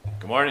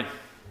Good morning.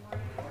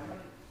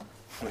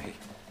 I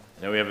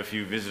know we have a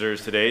few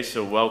visitors today,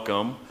 so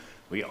welcome.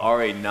 We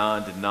are a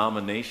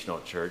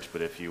non-denominational church,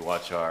 but if you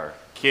watch our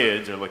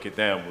kids or look at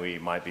them, we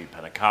might be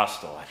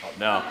Pentecostal. I don't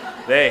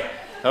know.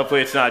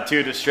 Hopefully it's not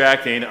too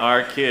distracting.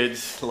 Our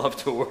kids love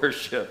to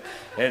worship,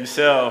 and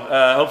so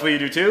hopefully you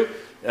do too.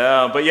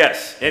 But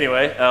yes,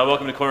 anyway,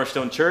 welcome to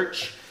Cornerstone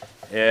Church,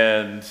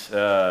 and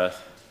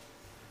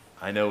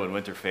I know when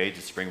winter fades,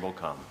 the spring will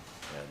come,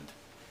 and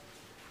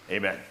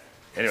amen.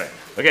 Anyway,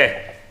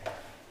 okay,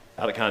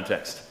 out of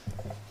context.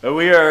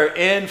 We are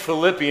in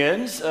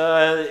Philippians.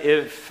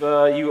 If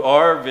you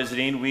are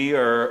visiting, we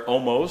are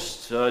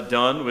almost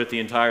done with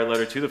the entire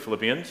letter to the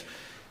Philippians.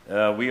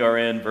 We are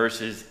in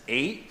verses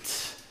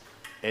 8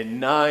 and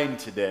 9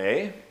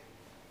 today,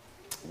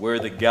 where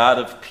the God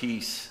of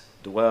peace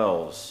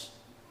dwells.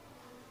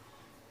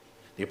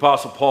 The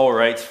Apostle Paul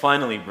writes,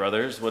 "Finally,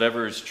 brothers,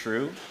 whatever is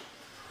true,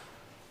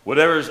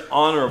 whatever is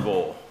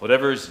honorable,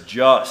 whatever is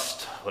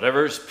just,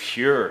 whatever is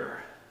pure,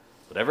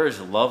 whatever is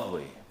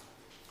lovely,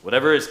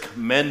 whatever is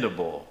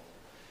commendable,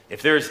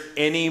 if there is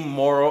any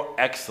moral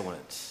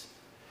excellence,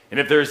 and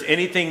if there is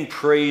anything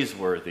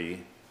praiseworthy,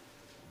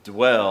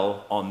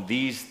 dwell on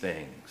these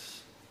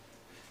things.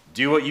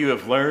 Do what you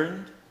have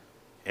learned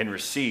and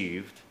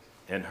received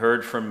and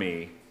heard from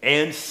me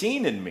and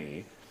seen in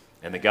me,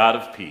 and the God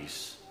of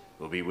peace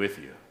will be with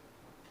you."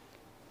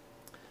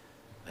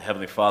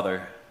 Heavenly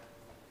Father,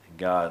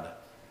 God,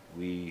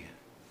 we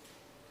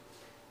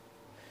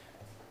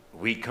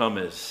come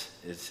as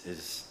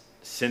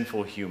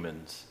sinful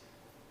humans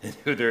in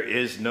who there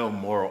is no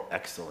moral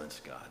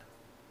excellence, God.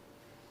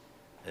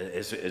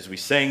 As we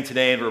sang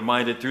today and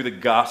reminded through the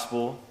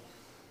gospel,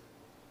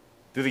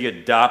 through the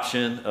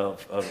adoption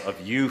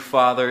of you,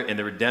 Father, and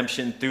the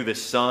redemption through the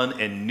Son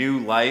and new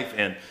life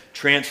and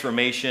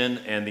transformation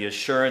and the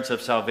assurance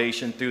of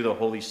salvation through the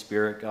Holy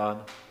Spirit,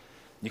 God,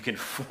 you can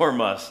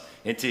form us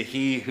into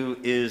He who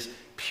is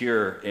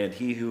pure and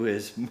He who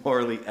is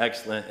morally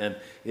excellent and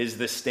is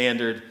the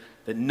standard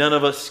that none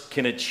of us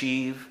can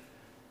achieve.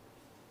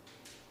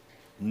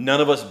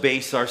 None of us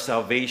base our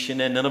salvation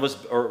in, none of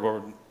us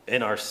or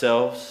in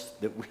ourselves,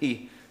 that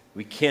we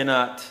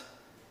cannot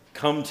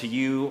come to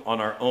you on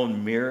our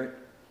own merit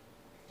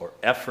or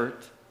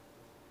effort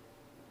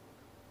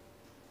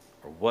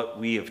or what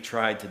we have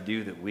tried to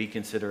do that we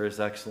consider as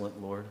excellent,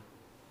 Lord.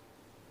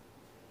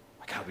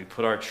 God, we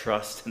put our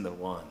trust in the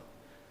one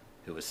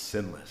who is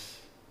sinless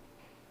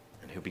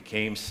and who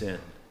became sin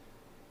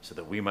so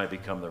that we might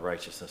become the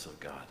righteousness of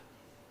God.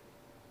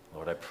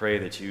 Lord, I pray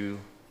that you,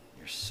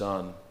 your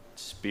Son,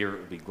 Spirit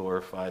would be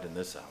glorified in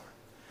this hour.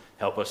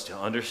 Help us to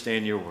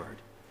understand your word.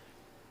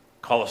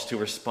 Call us to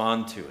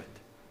respond to it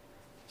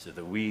so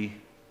that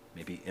we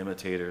may be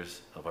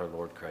imitators of our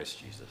Lord Christ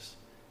Jesus.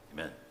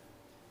 Amen.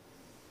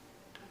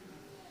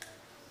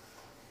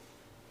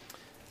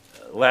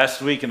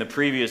 Last week in the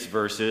previous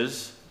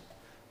verses,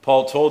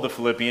 Paul told the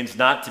Philippians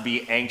not to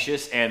be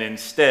anxious and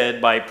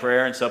instead, by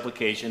prayer and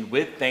supplication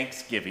with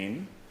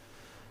thanksgiving,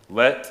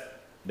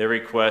 let their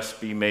requests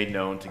be made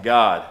known to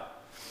God.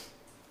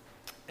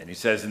 And he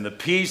says, "And the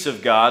peace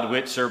of God,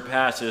 which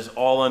surpasses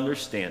all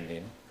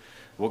understanding,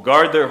 will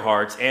guard their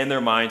hearts and their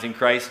minds in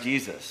Christ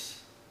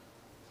Jesus."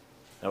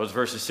 That was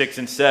verses 6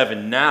 and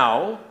 7.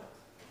 Now,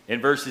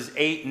 in verses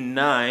 8 and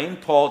 9,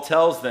 Paul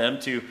tells them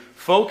to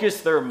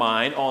focus their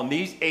mind on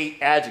these 8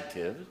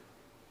 adjectives: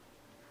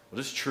 what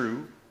is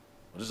true,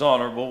 what is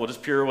honorable, what is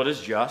pure, what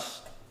is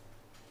just,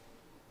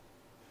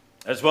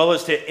 as well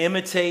as to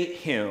imitate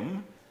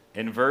him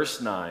in verse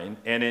 9,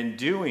 and in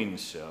doing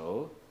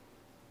so,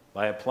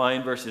 by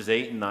applying verses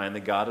 8 and 9, the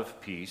God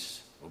of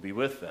peace will be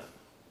with them.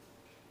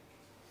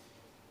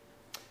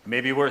 It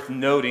may be worth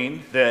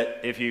noting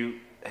that if you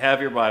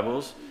have your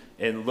Bibles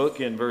and look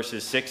in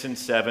verses 6 and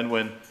 7,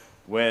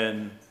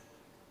 when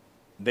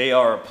they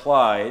are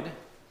applied,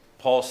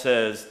 Paul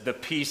says, "The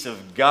peace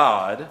of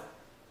God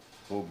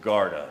will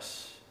guard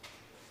us."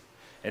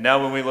 And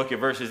now when we look at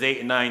verses 8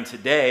 and 9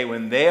 today,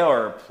 when they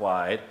are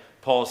applied,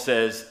 Paul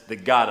says, "The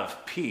God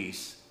of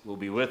peace will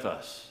be with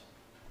us."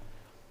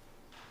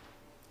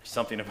 There's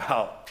something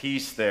about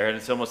peace there, and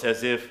it's almost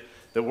as if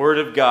the Word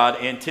of God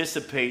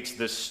anticipates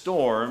the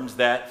storms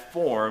that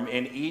form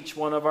in each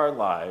one of our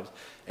lives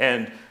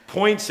and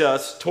points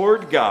us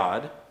toward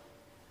God,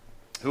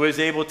 who is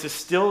able to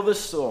still the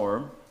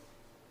storm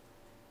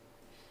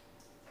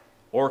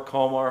or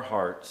calm our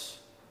hearts,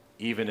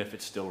 even if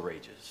it still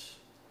rages.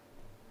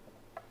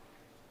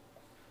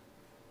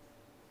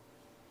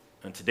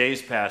 In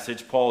today's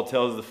passage, Paul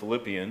tells the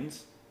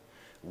Philippians,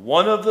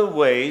 one of the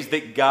ways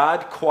that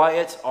God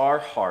quiets our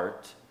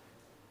heart,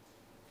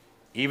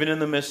 even in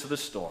the midst of the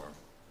storm,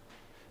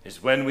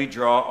 is when we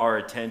draw our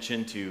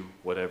attention to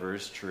whatever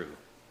is true,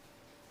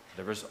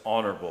 whatever is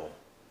honorable,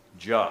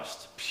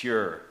 just,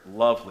 pure,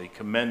 lovely,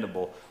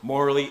 commendable,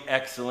 morally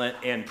excellent,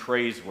 and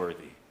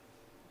praiseworthy.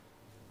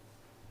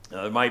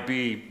 Now, there might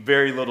be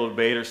very little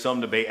debate or some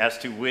debate as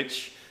to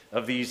which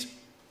of these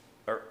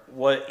or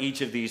what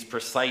each of these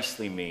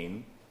precisely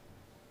mean.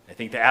 I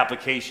think the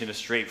application is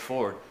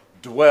straightforward.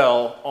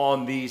 Dwell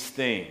on these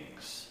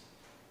things.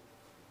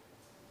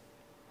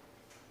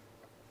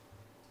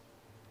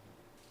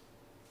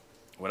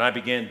 When I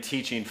began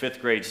teaching fifth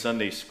grade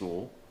Sunday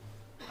school,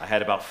 I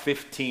had about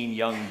 15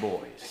 young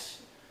boys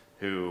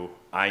who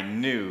I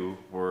knew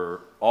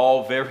were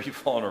all very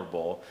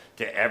vulnerable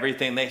to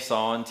everything they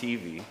saw on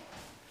TV,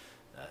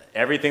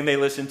 everything they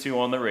listened to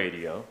on the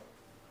radio,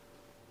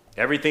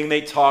 everything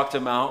they talked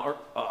about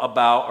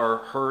or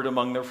heard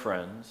among their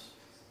friends.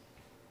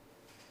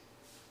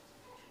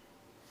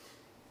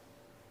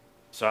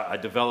 So I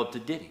developed a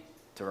ditty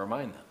to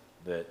remind them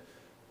that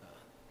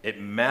it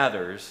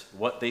matters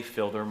what they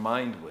fill their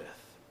mind with.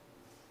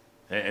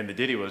 And the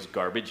ditty was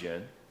garbage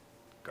in,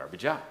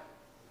 garbage out.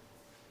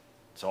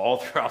 So all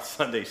throughout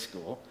Sunday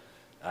school,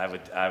 I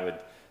would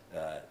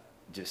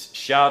just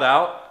shout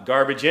out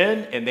garbage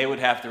in, and they would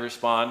have to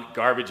respond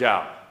garbage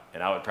out.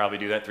 And I would probably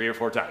do that 3 or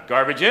 4 times.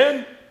 Garbage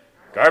in,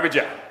 garbage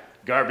out.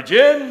 Garbage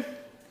in,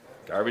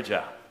 garbage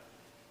out.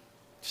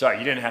 Sorry,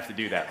 you didn't have to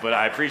do that, but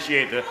I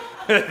appreciate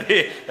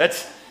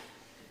that's.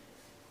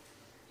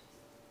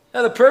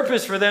 Now, the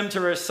purpose for them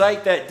to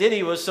recite that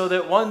ditty was so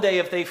that one day,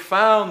 if they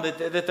found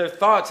that their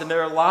thoughts and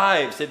their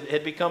lives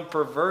had become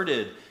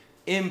perverted,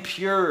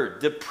 impure,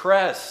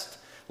 depressed,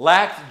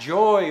 lacked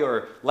joy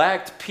or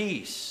lacked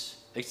peace,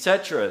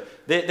 etc.,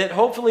 that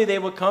hopefully they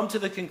would come to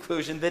the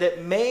conclusion that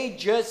it may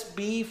just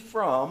be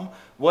from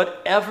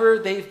whatever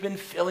they've been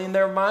filling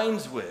their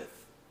minds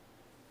with.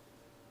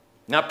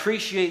 Now, I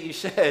appreciate you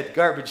said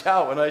garbage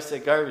out when I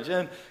said garbage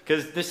in,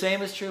 because the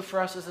same is true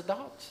for us as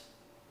adults.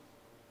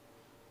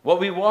 What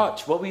we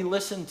watch, what we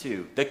listen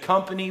to, the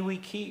company we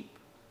keep,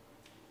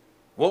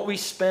 what we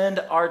spend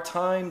our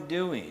time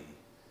doing,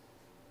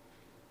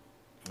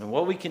 and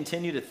what we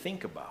continue to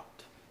think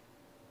about.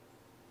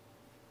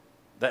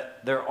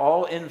 That they're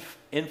all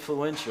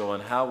influential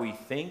in how we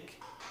think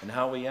and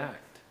how we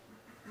act.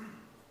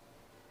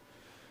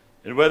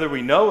 And whether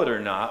we know it or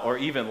not, or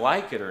even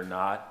like it or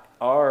not,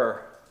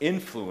 our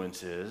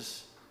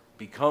influences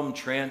become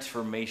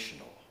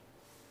transformational.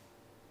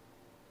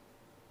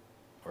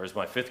 Or as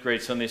my fifth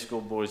grade Sunday school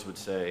boys would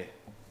say,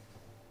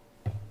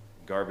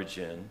 garbage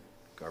in,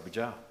 garbage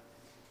out.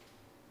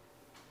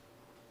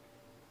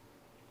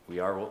 We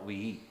are what we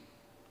eat,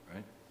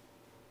 right?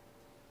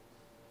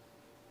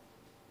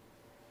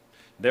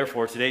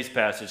 Therefore, today's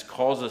passage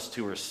calls us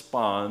to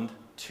respond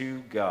to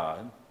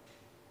God,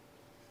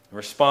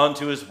 respond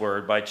to His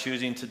Word by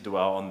choosing to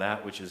dwell on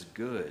that which is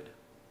good.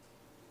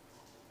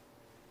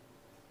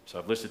 So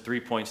I've listed 3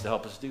 points to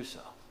help us do so.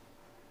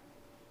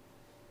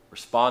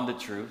 Respond to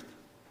truth,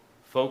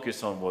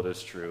 focus on what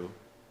is true,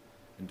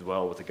 and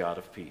dwell with the God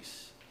of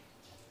peace.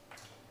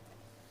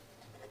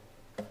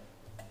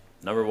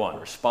 Number 1,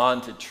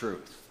 respond to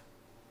truth.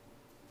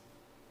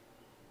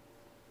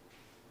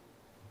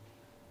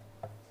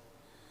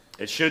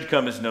 It should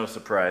come as no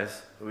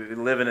surprise. We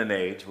live in an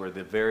age where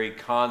the very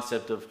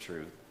concept of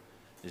truth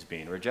is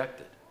being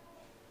rejected.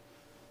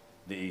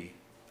 The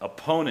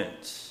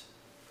opponents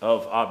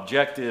of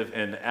objective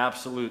and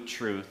absolute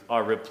truth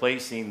are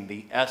replacing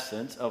the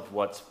essence of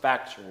what's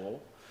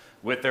factual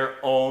with their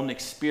own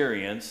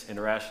experience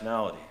and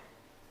rationality.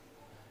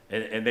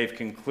 And they've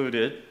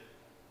concluded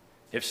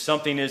if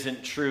something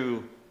isn't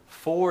true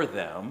for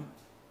them,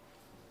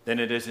 then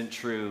it isn't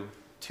true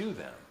to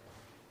them.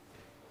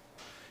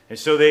 And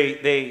so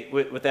they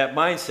with that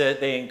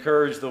mindset, they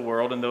encourage the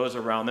world and those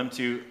around them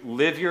to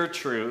live your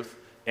truth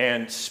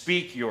and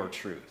speak your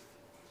truth.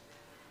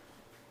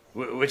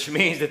 Which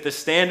means that the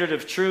standard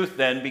of truth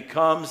then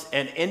becomes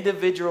an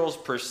individual's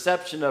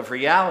perception of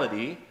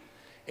reality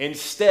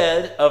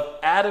instead of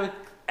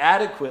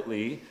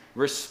adequately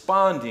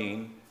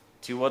responding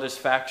to what is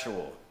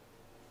factual.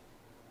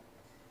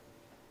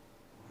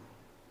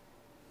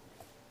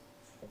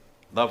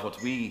 Loved ones,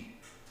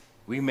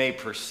 we may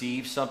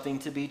perceive something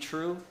to be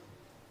true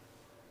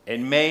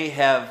and may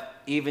have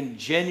even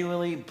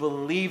genuinely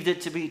believed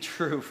it to be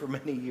true for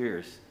many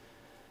years.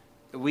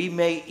 We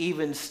may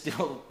even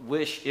still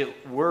wish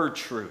it were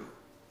true.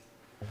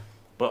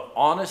 But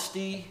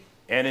honesty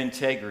and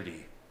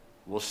integrity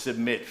will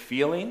submit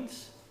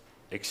feelings,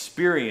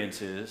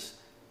 experiences,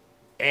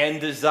 and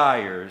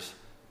desires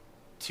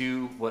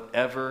to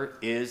whatever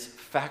is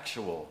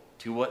factual,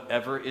 to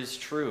whatever is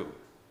true.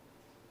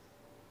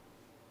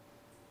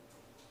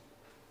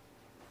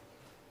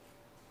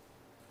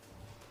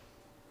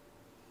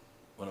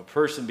 When a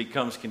person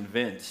becomes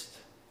convinced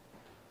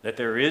that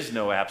there is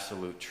no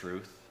absolute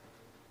truth,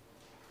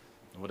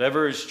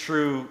 whatever is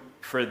true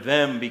for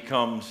them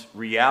becomes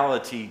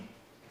reality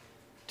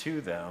to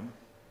them,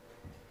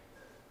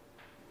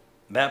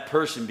 that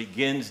person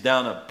begins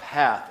down a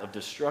path of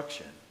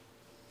destruction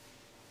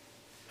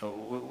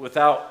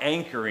without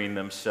anchoring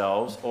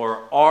themselves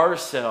or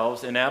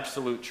ourselves in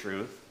absolute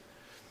truth.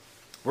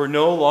 We're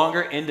no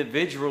longer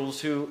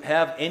individuals who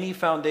have any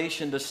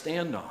foundation to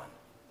stand on.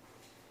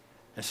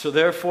 And so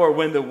therefore,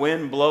 when the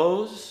wind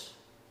blows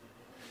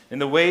and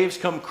the waves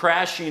come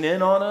crashing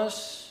in on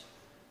us,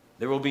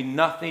 there will be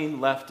nothing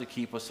left to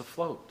keep us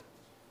afloat.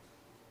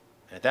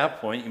 At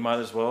that point, you might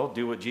as well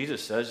do what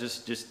Jesus says.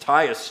 Just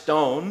tie a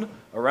stone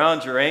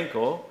around your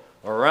ankle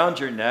or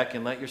around your neck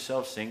and let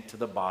yourself sink to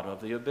the bottom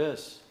of the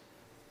abyss.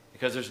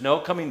 Because there's no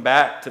coming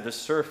back to the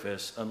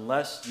surface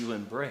unless you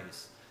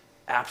embrace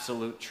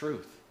absolute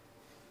truth.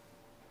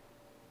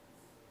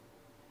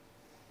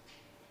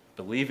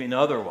 Believing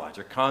otherwise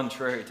or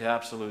contrary to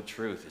absolute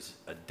truth is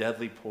a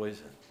deadly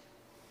poison.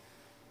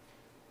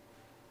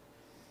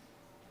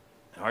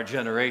 And our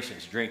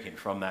generation's drinking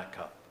from that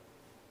cup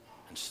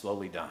and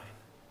slowly dying.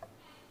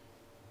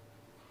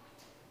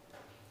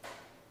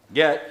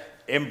 Yet,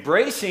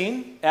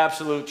 embracing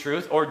absolute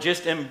truth or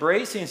just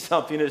embracing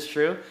something as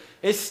true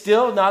is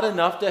still not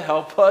enough to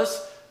help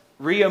us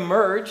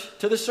reemerge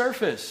to the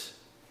surface.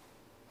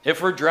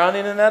 If we're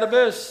drowning in that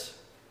abyss,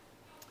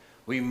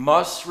 we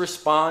must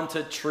respond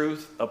to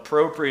truth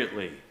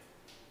appropriately.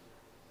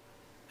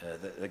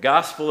 The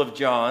Gospel of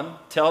John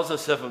tells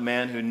us of a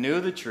man who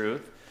knew the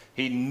truth.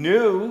 He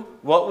knew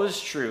what was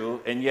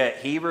true, and yet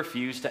he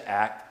refused to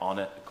act on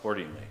it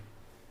accordingly.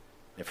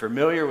 If you're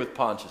familiar with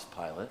Pontius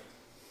Pilate,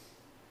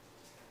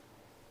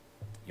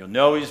 you'll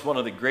know he's one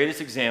of the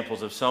greatest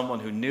examples of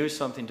someone who knew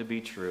something to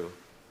be true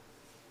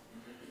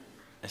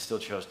and still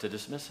chose to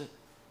dismiss it.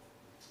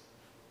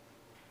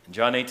 In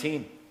John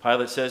 18,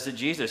 Pilate says to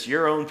Jesus,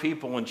 "Your own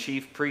people and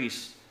chief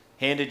priests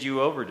handed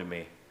you over to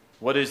me.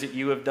 What is it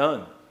you have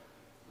done?"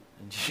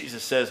 And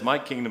Jesus says, "My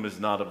kingdom is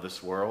not of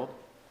this world.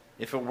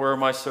 If it were,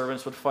 my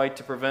servants would fight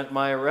to prevent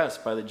my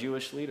arrest by the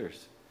Jewish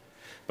leaders.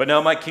 But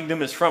now my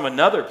kingdom is from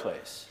another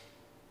place."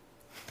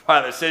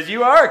 Pilate says,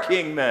 "You are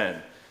king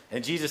then."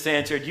 And Jesus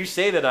answered, "You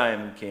say that I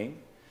am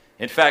king.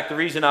 In fact, the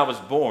reason I was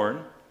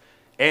born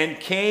and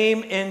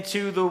came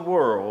into the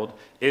world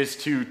is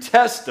to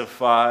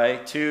testify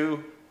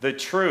to the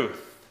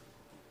truth."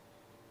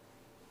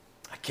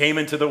 I came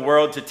into the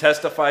world to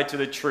testify to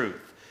the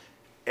truth.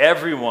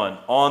 Everyone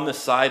on the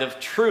side of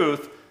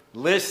truth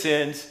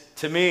listens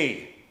to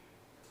me.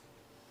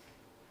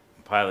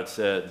 And Pilate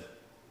said,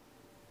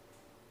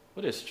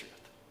 "What is truth?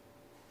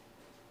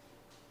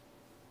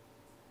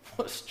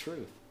 What's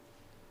truth?"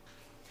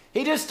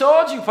 He just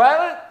told you,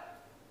 Pilate.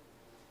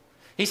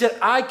 He said,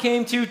 "I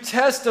came to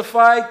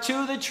testify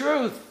to the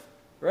truth,"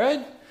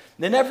 right?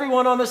 Then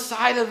everyone on the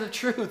side of the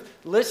truth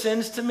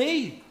listens to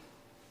me.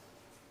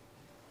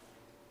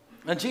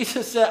 And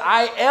Jesus said,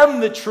 "I am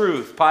the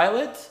truth,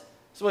 Pilate."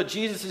 That's what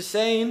Jesus is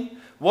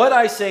saying. What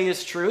I say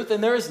is truth,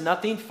 and there is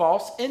nothing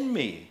false in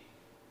me.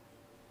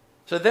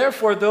 So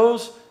therefore,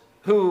 those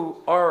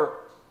who are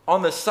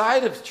on the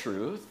side of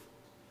truth,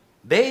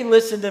 they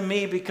listen to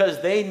me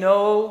because they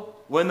know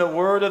when the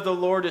word of the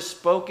Lord is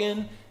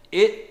spoken,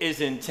 it is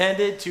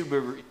intended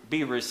to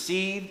be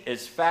received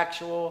as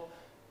factual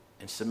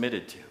and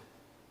submitted to.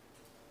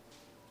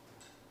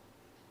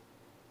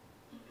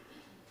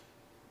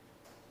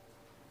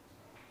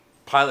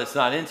 Pilate's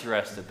not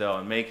interested, though,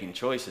 in making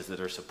choices that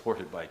are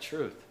supported by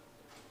truth.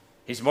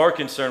 He's more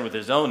concerned with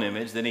his own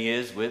image than he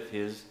is with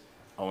his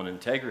own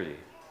integrity.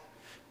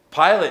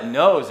 Pilate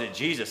knows that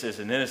Jesus is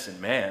an innocent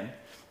man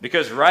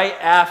because right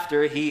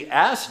after he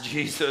asked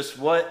Jesus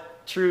what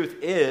truth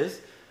is,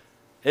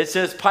 it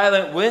says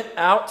Pilate went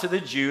out to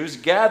the Jews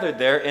gathered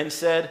there and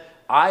said,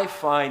 "I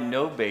find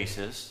no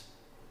basis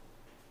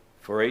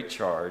for a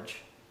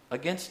charge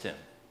against him."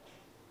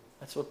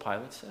 That's what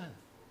Pilate said.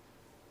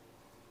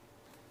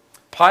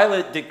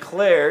 Pilate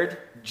declared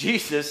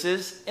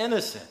Jesus'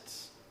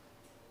 innocence,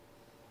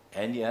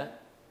 and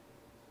yet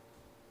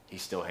he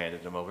still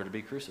handed him over to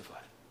be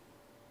crucified.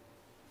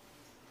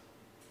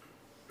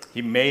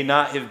 He may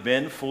not have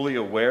been fully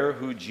aware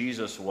who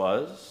Jesus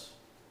was,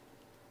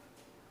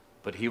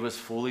 but he was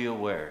fully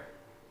aware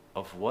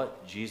of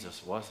what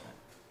Jesus wasn't.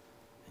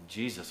 And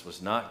Jesus was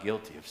not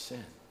guilty of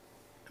sin.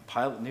 And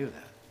Pilate knew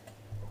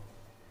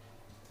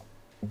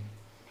that.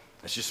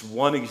 That's just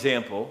one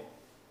example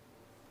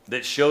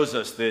that shows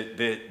us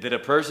that a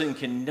person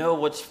can know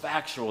what's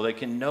factual, they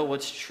can know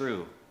what's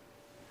true,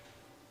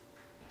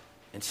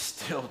 and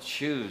still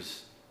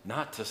choose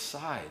not to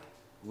side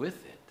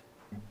with it.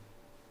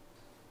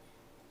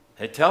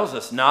 It tells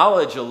us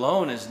knowledge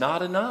alone is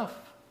not enough.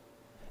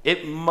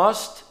 It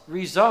must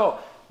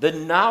result. The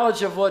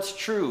knowledge of what's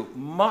true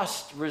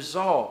must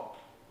result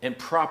in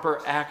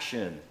proper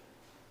action.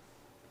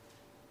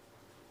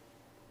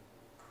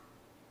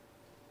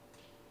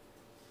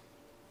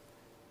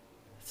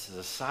 This is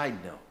a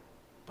side note,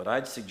 but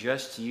I'd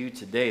suggest to you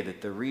today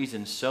that the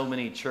reason so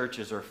many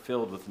churches are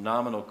filled with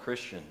nominal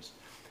Christians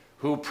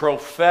who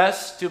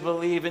profess to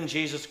believe in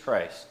Jesus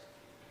Christ,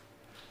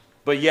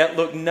 but yet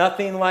look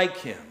nothing like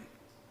him,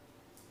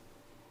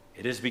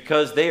 it is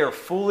because they are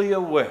fully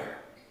aware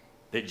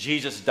that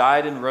Jesus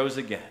died and rose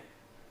again,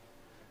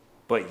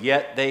 but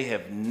yet they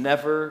have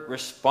never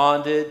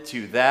responded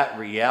to that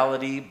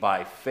reality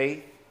by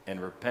faith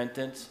and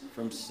repentance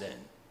from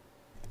sin.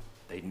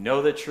 They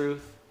know the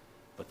truth,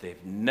 but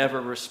they've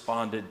never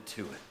responded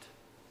to it.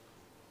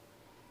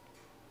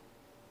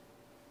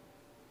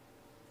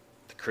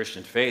 The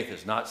Christian faith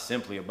is not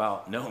simply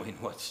about knowing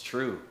what's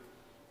true.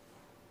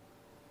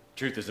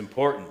 Truth is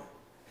important.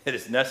 It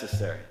is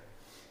necessary.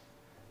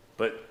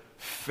 But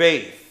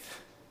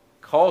faith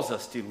calls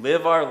us to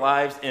live our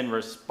lives in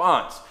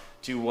response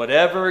to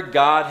whatever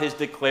God has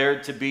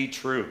declared to be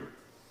true.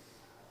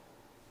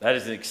 That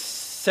is an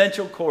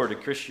essential core to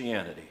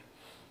Christianity.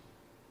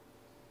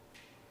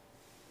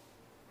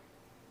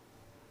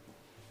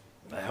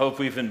 I hope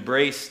we've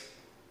embraced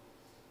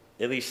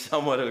at least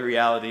somewhat of the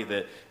reality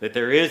that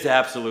there is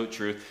absolute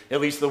truth.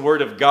 At least the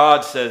Word of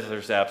God says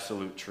there's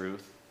absolute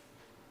truth.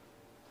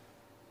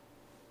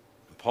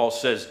 And Paul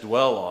says,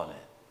 dwell on it.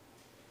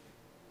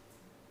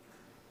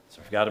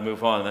 So we've got to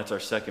move on, and that's our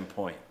second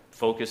point.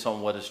 Focus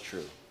on what is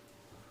true.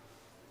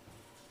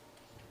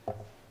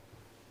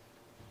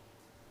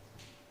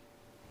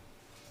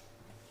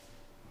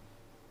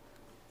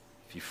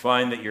 If you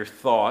find that your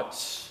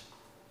thoughts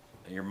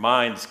and your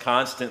mind's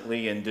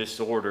constantly in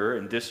disorder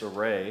and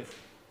disarray,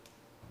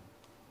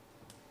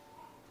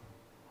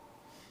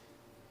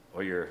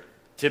 or you're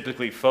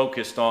typically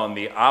focused on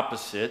the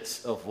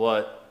opposites of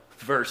what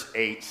verse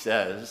 8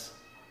 says,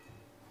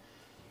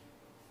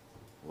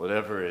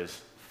 whatever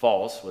is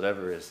false,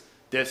 whatever is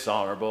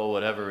dishonorable,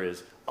 whatever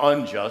is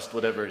unjust,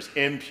 whatever is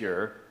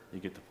impure, you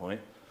get the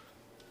point.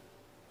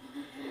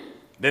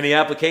 Then the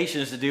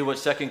application is to do what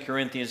 2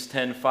 Corinthians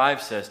 10:5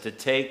 says, to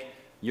take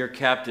your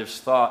captive's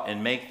thought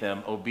and make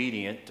them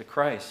obedient to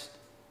Christ.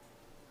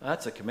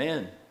 That's a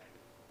command.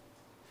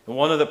 And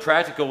one of the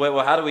practical ways,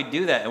 well, how do we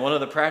do that? And one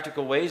of the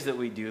practical ways that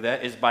we do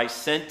that is by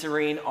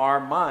centering our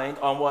mind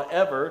on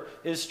whatever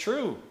is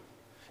true,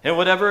 and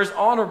whatever is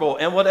honorable,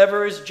 and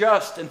whatever is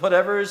just, and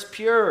whatever is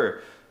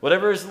pure,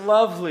 whatever is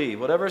lovely,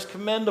 whatever is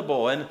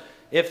commendable. And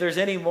if there's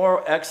any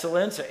moral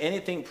excellence or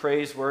anything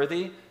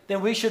praiseworthy,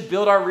 then we should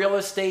build our real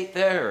estate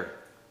there.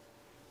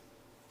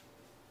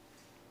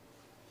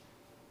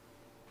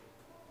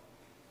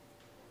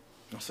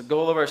 That's the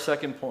goal of our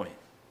second point.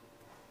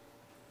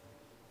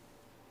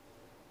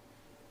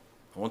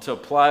 I want to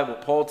apply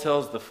what Paul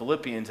tells the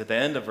Philippians at the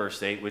end of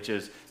verse 8, which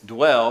is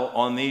dwell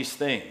on these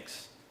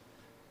things.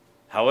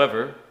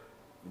 However,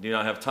 we do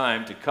not have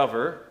time to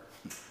cover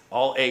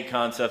all 8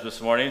 concepts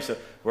this morning, so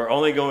we're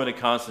only going to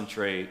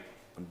concentrate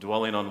on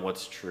dwelling on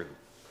what's true.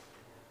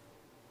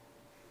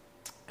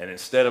 And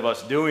instead of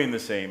us doing the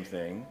same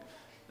thing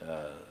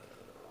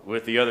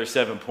with the other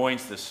 7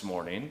 points this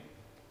morning,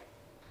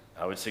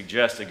 I would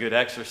suggest a good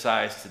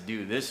exercise to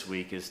do this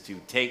week is to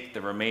take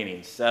the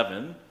remaining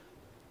 7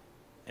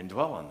 and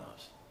dwell on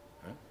those.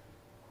 Right?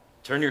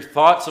 Turn your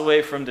thoughts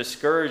away from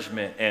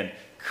discouragement and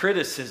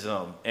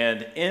criticism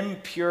and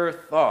impure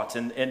thoughts,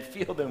 and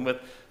fill them with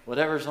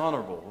whatever's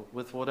honorable,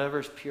 with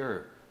whatever's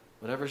pure,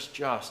 whatever's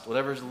just,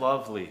 whatever's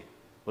lovely,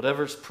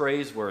 whatever's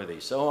praiseworthy,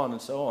 so on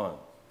and so on.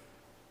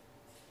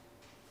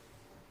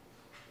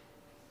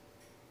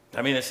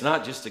 I mean, it's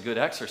not just a good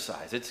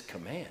exercise, it's a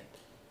command,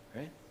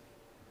 right?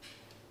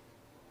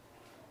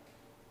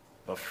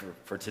 But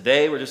for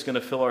today, we're just going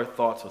to fill our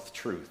thoughts with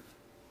truth.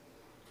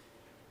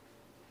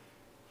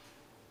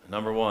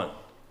 Number 1,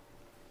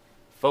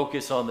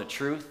 focus on the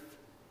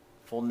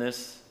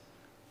truthfulness.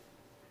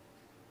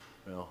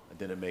 Well, I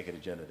didn't make it a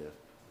genitive.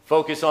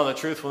 Focus on the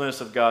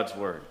truthfulness of God's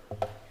Word.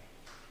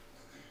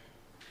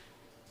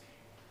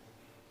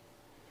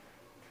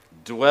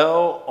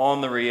 Dwell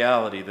on the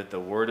reality that the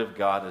Word of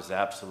God is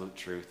absolute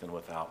truth and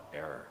without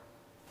error.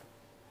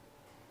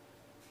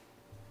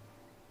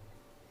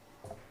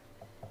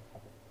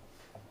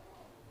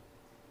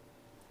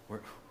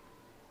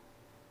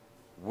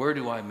 Where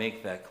do I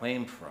make that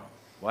claim from?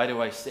 Why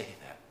do I say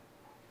that?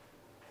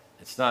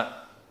 It's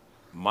not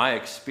my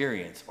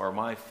experience or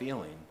my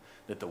feeling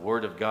that the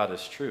Word of God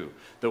is true.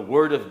 The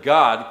Word of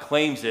God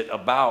claims it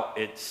about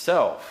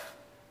itself.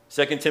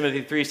 2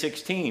 Timothy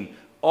 3:16,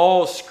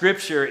 all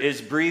Scripture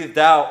is breathed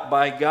out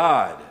by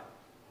God.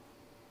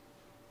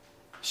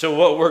 So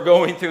what we're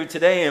going through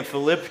today in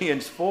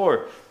Philippians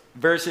 4,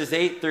 verses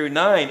 8 through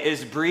 9,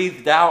 is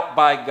breathed out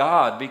by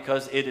God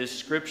because it is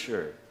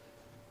Scripture.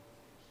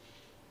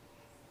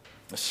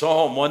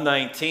 Psalm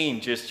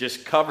 119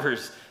 just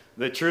covers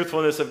the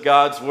truthfulness of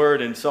God's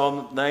Word in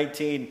Psalm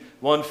 19,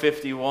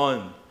 151.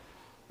 And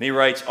he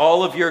writes,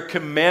 all of your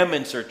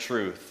commandments are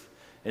truth.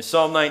 In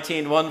Psalm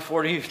 19,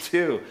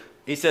 142,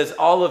 he says,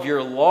 all of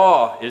your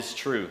law is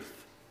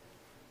truth.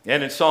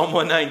 And in Psalm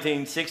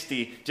 119,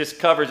 60, just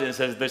covers it and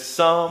says, the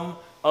sum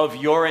of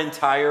your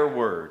entire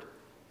word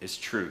is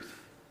truth.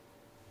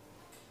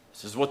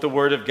 This is what the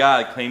Word of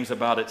God claims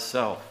about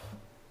itself.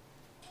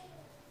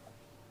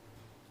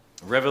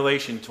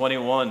 Revelation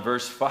 21,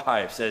 verse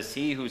 5 says,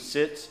 he who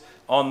sits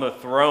on the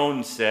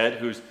throne said,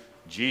 who's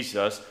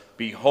Jesus,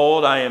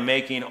 behold, I am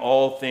making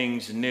all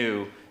things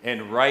new,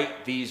 and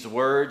write these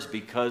words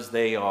because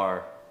they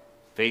are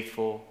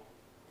faithful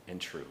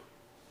and true.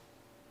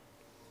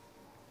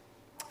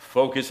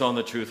 Focus on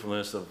the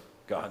truthfulness of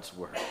God's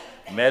Word.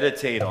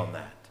 Meditate on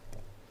that.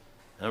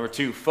 Number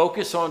 2,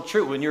 focus on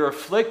truth. When you're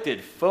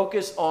afflicted,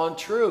 focus on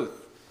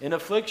truth in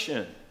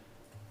affliction.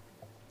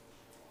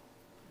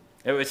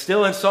 It was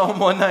still in Psalm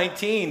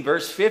 119,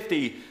 verse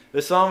 50.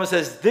 The psalmist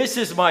says, this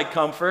is my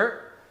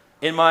comfort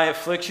in my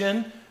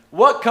affliction.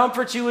 What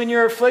comforts you in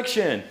your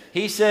affliction?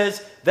 He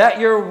says, that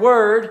your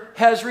word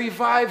has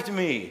revived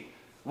me.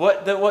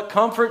 What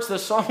comforts the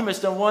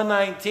psalmist in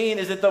 119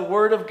 is that the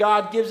Word of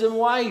God gives him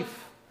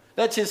life.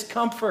 That's his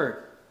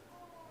comfort.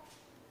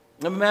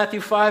 In Matthew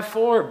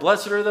 5:4,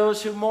 blessed are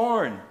those who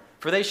mourn,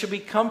 for they shall be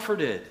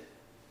comforted.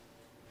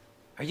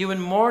 Are you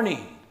in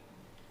mourning?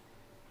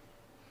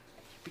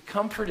 Be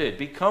comforted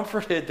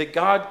that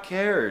God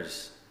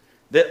cares,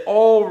 that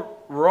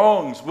all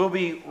wrongs will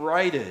be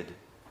righted.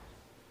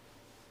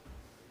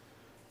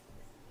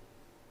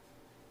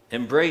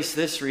 Embrace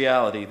this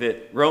reality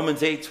that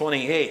Romans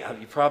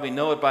 8:28, you probably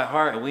know it by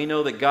heart, and we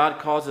know that God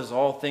causes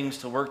all things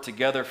to work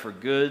together for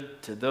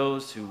good to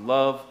those who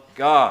love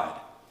God.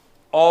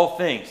 All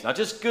things, not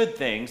just good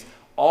things,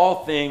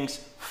 all things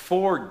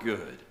for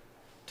good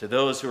to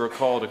those who are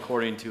called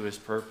according to his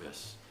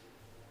purpose.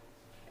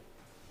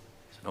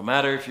 So no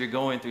matter if you're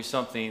going through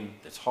something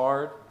that's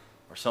hard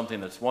or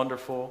something that's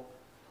wonderful,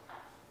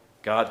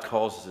 God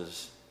calls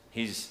us,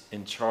 he's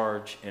in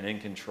charge and in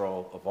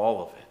control of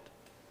all of it.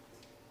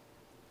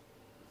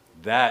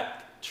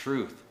 That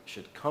truth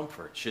should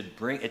comfort, should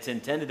bring, it's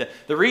intended to,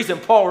 the reason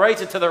Paul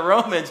writes it to the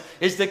Romans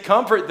is to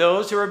comfort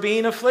those who are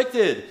being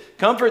afflicted,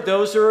 comfort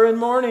those who are in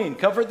mourning,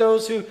 comfort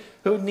those who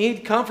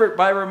need comfort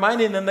by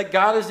reminding them that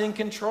God is in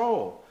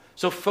control.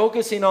 So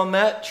focusing on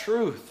that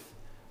truth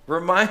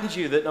reminds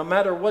you that no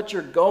matter what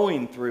you're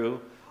going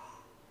through,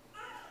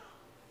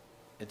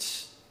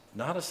 it's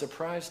not a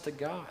surprise to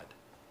God.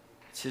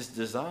 It's his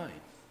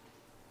design.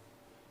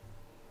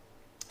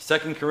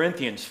 2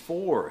 Corinthians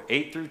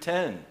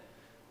 4:8-10.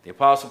 The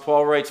Apostle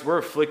Paul writes, we're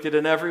afflicted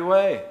in every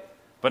way,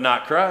 but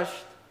not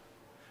crushed.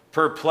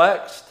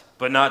 Perplexed,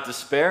 but not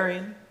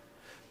despairing.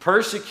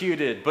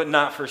 Persecuted, but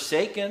not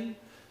forsaken.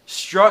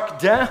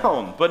 Struck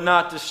down, but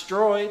not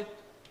destroyed.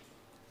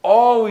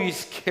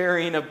 Always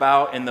carrying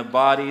about in the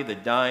body the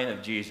dying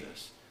of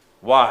Jesus.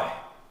 Why?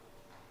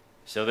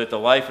 So that the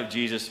life of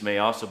Jesus may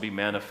also be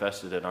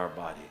manifested in our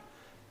body.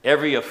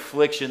 Every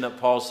affliction that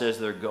Paul says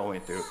they're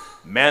going through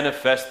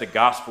manifests the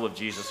gospel of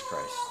Jesus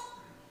Christ.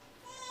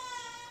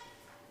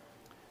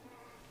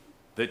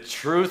 The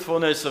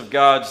truthfulness of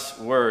God's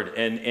word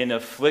and in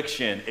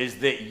affliction is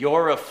that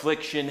your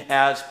affliction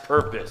has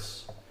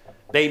purpose.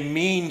 They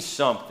mean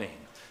something.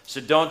 So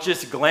don't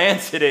just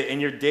glance at it in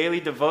your daily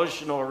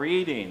devotional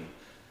reading.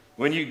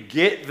 When you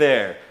get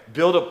there,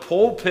 build a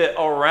pulpit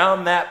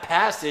around that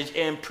passage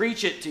and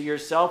preach it to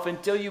yourself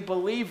until you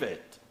believe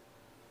it.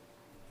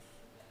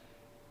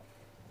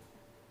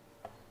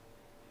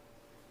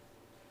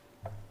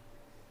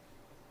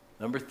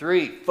 Number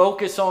 3,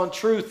 focus on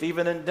truth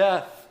even in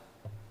death.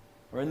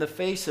 Or in the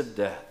face of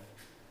death.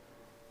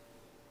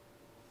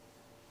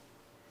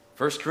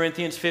 1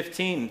 Corinthians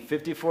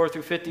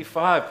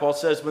 15:54-55, Paul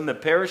says, when the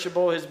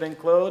perishable has been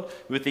clothed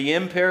with the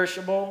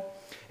imperishable,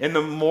 and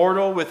the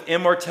mortal with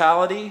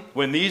immortality,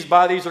 when these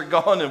bodies are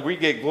gone and we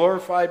get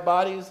glorified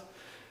bodies,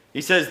 he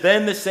says,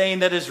 then the saying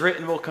that is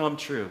written will come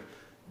true.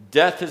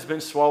 Death has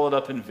been swallowed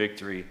up in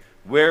victory.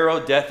 Where,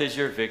 O death, is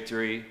your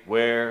victory?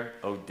 Where,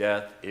 O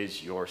death,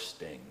 is your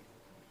sting?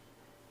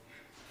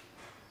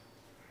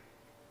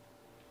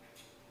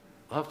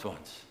 Loved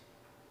ones,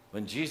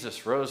 when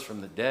Jesus rose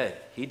from the dead,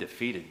 he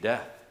defeated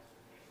death.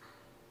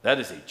 That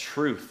is a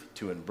truth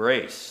to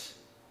embrace.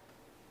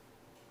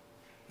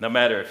 No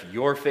matter if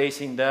you're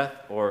facing death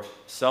or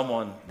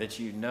someone that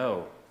you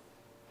know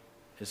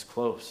is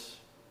close.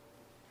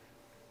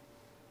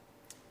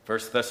 1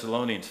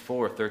 Thessalonians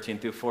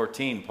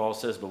 4:13-14, Paul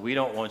says, but we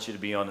don't want you to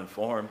be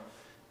uninformed.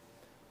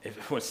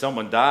 When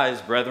someone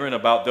dies, brethren,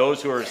 about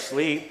those who are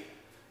asleep,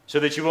 so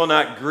that you will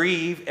not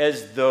grieve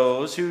as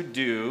those who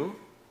do,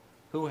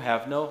 who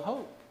have no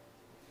hope,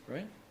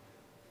 right?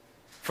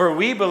 For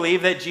we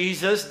believe that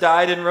Jesus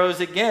died and rose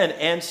again,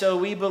 and so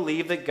we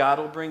believe that God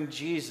will bring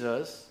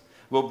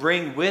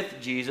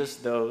with Jesus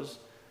those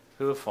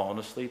who have fallen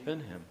asleep in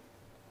him.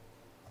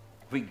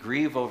 We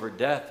grieve over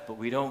death, but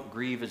we don't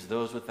grieve as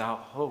those without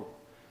hope.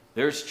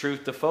 There's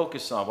truth to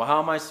focus on. Well,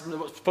 how am I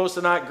supposed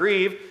to not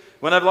grieve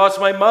when I've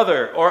lost my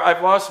mother or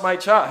I've lost my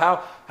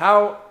child?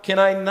 How can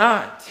I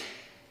not?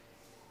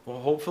 Well,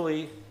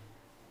 hopefully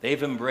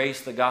they've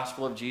embraced the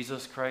gospel of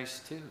Jesus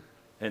Christ too.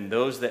 And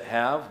those that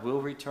have will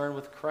return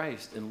with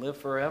Christ and live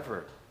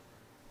forever.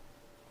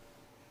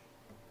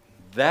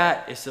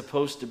 That is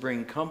supposed to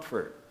bring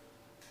comfort.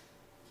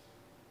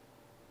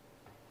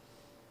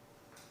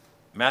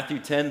 Matthew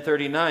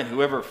 10:39,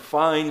 whoever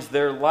finds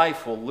their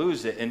life will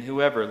lose it, and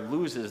whoever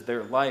loses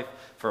their life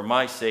for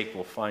my sake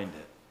will find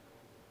it.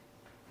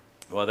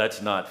 Well,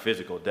 that's not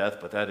physical death,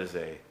 but that is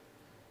a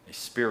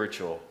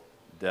spiritual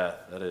death.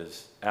 That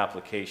is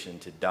application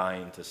to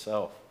dying to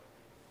self.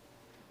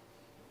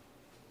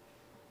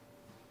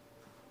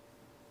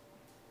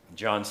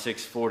 John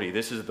 6:40,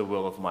 this is the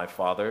will of my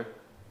Father.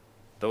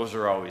 Those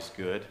are always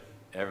good.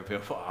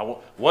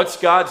 What's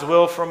God's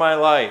will for my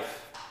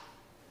life?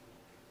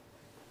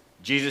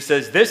 Jesus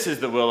says, this is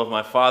the will of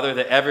my Father,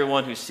 that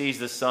everyone who sees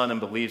the Son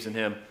and believes in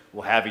him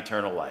will have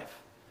eternal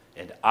life,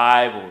 and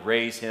I will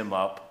raise him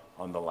up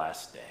on the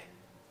last day.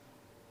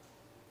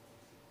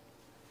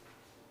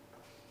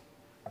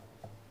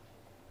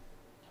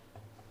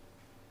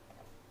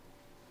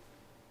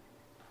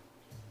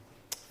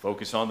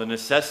 Focus on the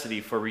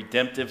necessity for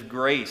redemptive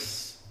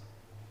grace.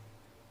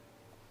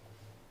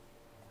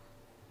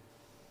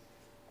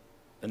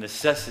 a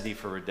necessity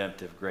for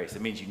redemptive grace.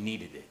 It means you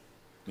needed it.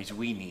 It means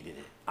we needed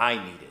it. I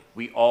need it.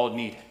 We all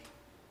need it.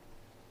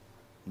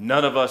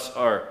 None of us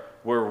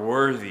were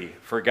worthy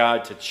for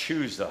God to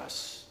choose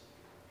us.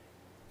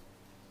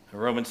 In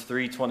Romans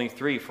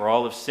 3:23, for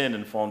all have sinned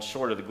and fallen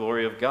short of the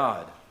glory of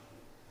God.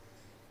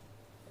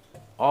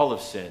 All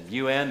have sinned,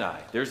 you and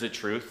I. There's a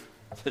truth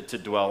to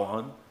dwell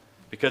on,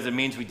 because it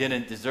means we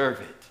didn't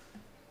deserve it.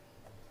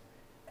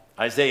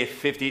 Isaiah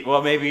 50,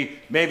 well,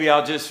 maybe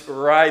I'll just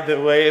ride the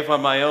wave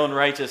on my own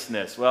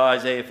righteousness. Well,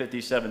 Isaiah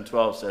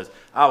 57:12 says,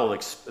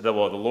 the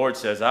Lord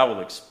says, I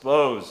will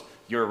expose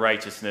your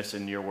righteousness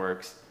and your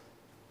works,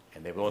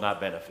 and they will not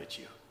benefit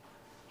you.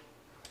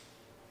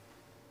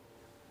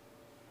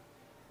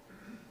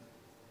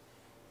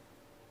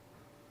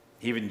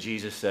 Even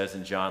Jesus says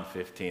in John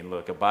 15,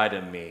 look, abide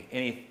in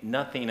me.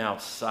 Nothing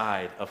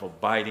outside of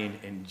abiding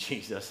in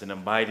Jesus and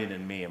abiding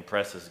in me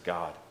impresses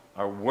God.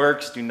 Our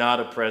works do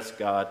not impress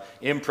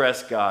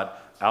God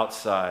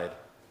outside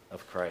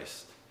of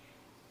Christ.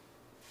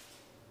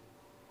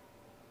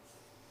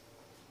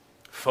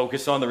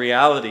 Focus on the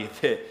reality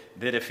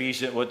that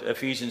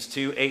Ephesians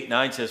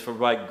 2:8-9 says, for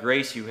by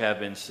grace you have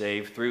been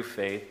saved through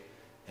faith,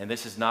 and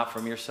this is not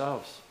from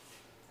yourselves.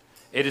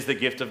 It is the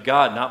gift of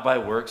God, not by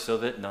works, so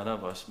that none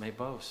of us may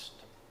boast.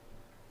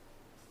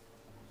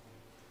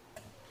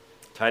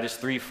 Titus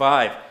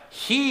 3:5,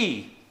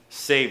 he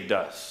saved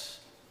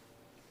us,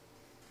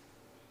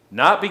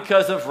 not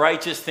because of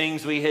righteous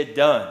things we had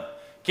done.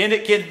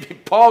 Can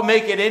Paul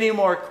make it any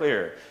more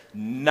clear?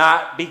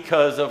 Not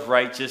because of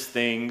righteous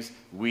things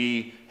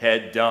we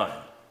had done,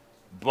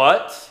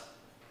 but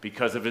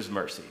because of his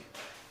mercy.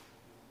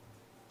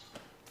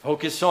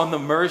 Focus on the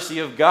mercy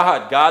of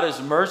God. God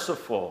is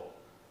merciful.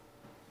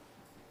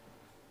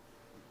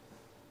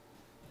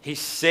 He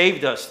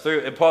saved us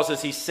through, and Paul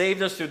says he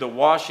saved us through the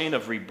washing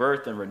of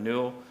rebirth and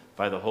renewal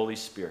by the Holy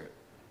Spirit.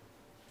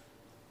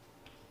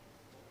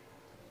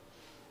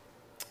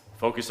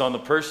 Focus on the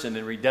person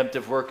and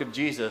redemptive work of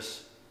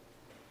Jesus.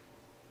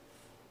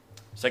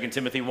 2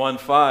 Timothy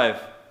 1:5,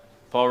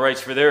 Paul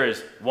writes, for there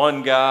is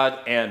one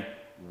God and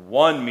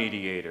one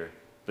mediator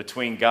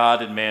between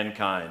God and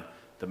mankind,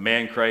 the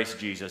man Christ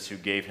Jesus, who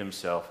gave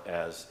himself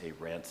as a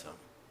ransom.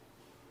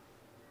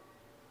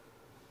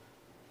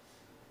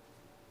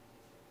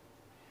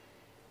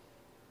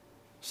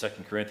 2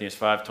 Corinthians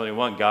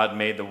 5:21, God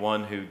made the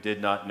one who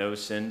did not know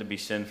sin to be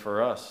sin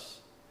for us,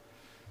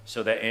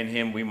 so that in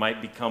him we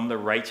might become the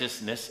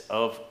righteousness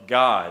of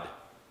God.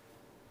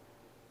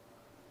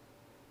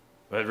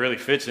 But it really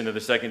fits into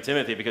the 2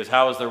 Timothy, because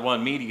how is there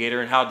one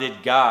mediator, and how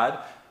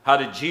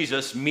did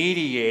Jesus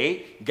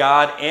mediate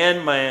God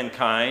and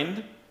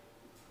mankind?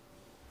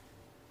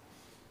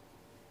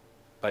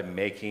 By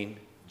making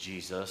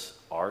Jesus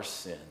our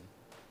sin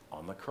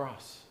on the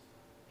cross.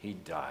 He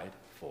died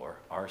for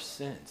our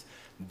sins.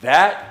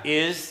 That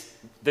is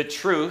the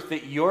truth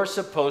that you're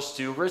supposed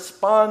to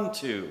respond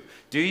to.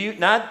 Do you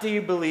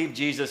believe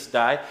Jesus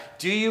died?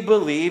 Do you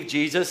believe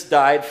Jesus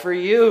died for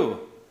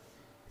you?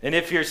 And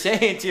if you're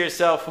saying to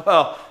yourself,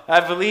 well, I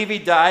believe he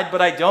died,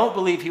 but I don't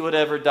believe he would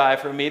ever die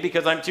for me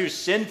because I'm too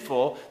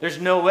sinful, there's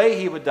no way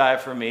he would die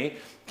for me,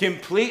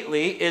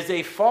 completely is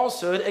a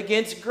falsehood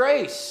against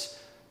grace.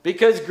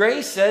 Because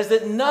grace says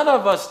that none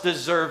of us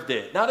deserved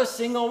it. Not a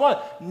single one.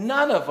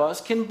 None of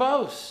us can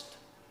boast.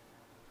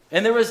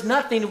 And there was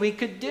nothing we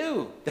could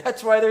do.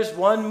 That's why there's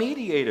one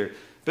mediator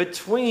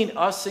between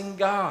us and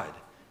God.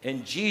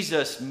 And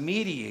Jesus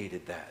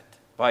mediated that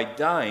by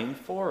dying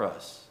for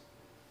us.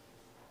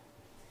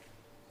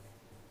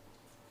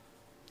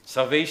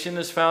 Salvation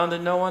is found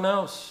in no one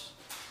else.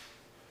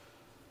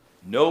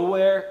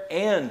 Nowhere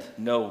and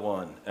no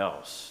one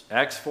else.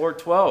 Acts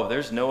 4:12,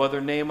 there's no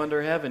other name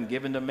under heaven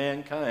given to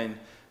mankind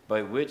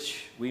by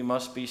which we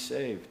must be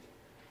saved.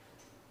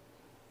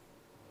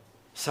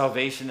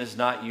 Salvation is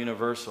not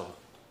universal.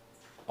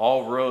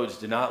 All roads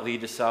do not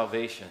lead to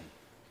salvation.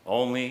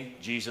 Only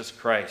Jesus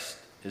Christ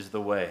is the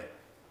way.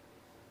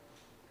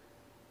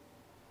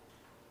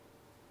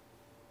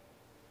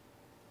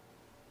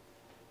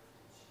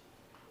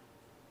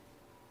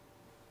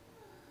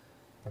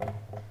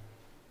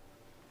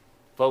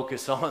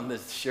 Focus on the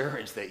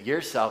assurance that your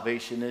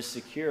salvation is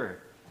secure.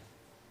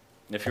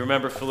 And if you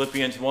remember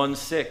Philippians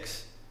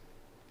 1:6,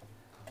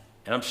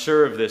 and I'm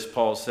sure of this,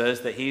 Paul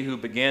says, that he who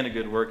began a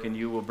good work in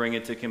you will bring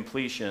it to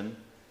completion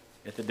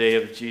at the day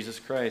of Jesus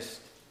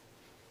Christ.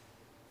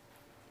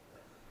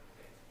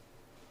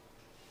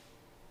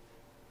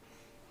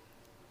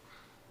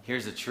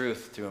 Here's the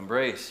truth to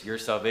embrace. Your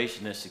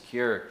salvation is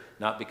secure,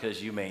 not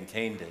because you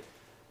maintained it,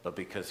 but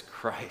because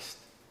Christ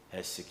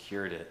has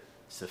secured it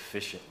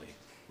sufficiently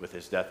with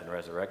his death and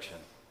resurrection.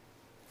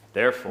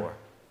 Therefore,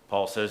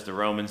 Paul says to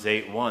Romans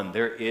 8:1,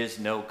 there is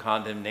no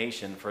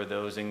condemnation for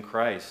those in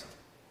Christ.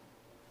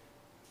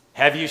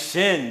 Have you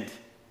sinned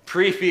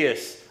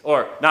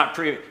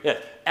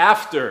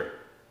after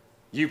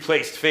you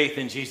placed faith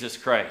in Jesus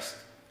Christ?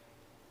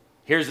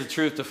 Here's the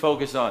truth to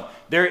focus on.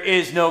 There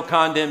is no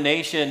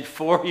condemnation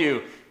for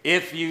you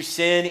if you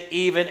sin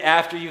even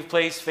after you've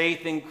placed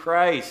faith in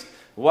Christ.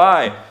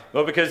 Why?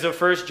 Well, because of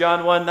 1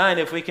 John 1:9,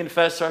 if we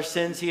confess our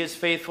sins, he is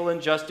faithful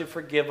and just to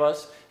forgive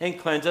us and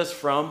cleanse us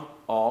from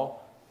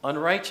all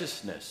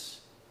unrighteousness.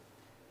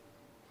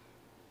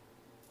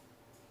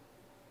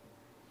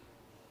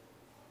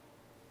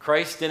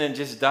 Christ didn't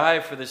just die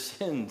for the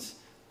sins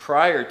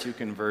prior to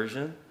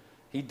conversion.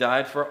 He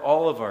died for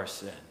all of our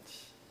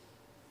sins.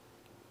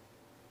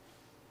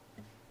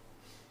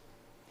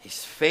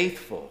 He's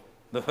faithful.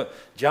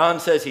 John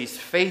says he's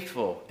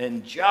faithful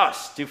and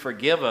just to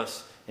forgive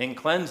us and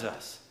cleanse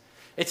us.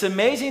 It's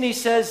amazing he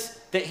says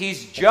that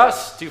he's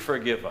just to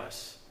forgive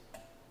us.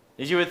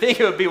 As you would think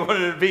it would be one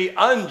to be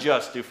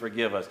unjust to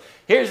forgive us.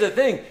 Here's the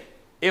thing.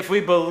 If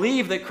we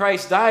believe that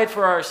Christ died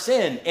for our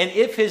sin, and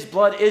if his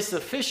blood is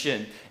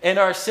sufficient, and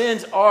our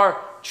sins are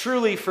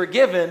truly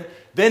forgiven,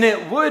 then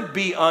it would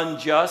be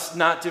unjust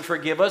not to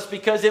forgive us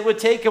because it would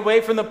take away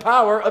from the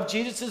power of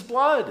Jesus'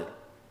 blood.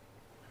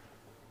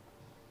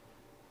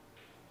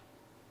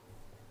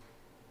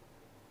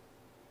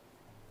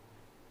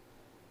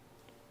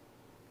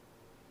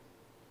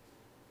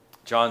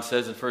 John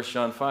says in 1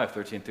 John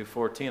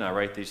 5:13-14, I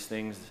write these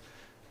things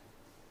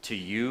to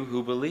you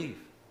who believe.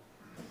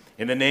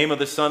 In the name of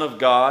the Son of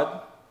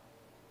God.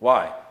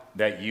 Why?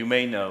 That you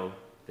may know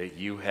that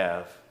you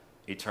have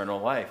eternal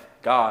life.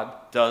 God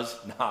does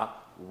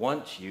not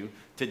want you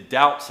to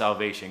doubt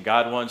salvation.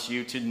 God wants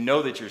you to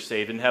know that you're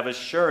saved and have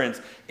assurance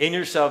in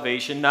your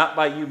salvation, not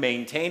by you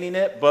maintaining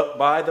it, but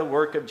by the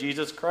work of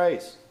Jesus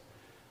Christ.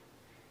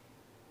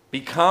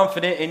 Be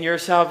confident in your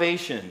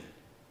salvation.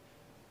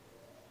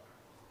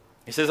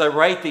 He says, I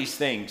write these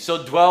things,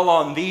 so dwell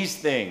on these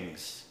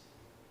things.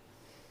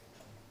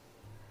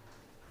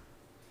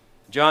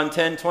 John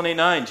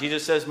 10:29,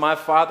 Jesus says, my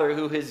Father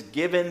who has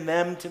given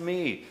them to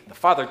me. The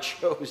Father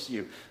chose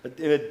you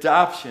in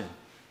adoption.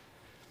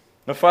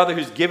 The Father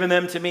who's given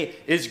them to me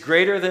is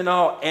greater than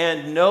all,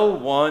 and no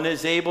one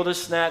is able to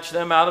snatch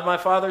them out of my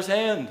Father's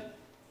hand.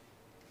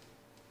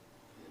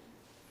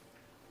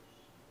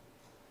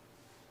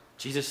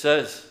 Jesus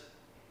says,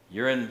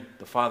 you're in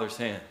the Father's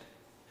hand,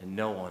 and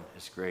no one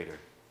is greater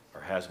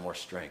or has more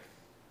strength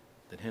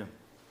than him.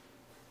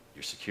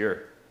 You're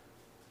secure.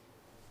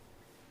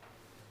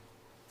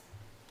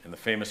 In the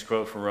famous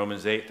quote from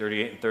Romans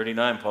 8:38 and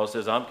 39, Paul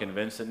says, I'm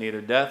convinced that neither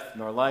death,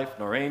 nor life,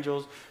 nor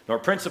angels, nor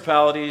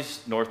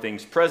principalities, nor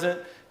things present,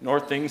 nor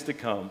things to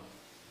come,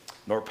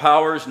 nor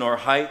powers, nor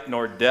height,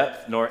 nor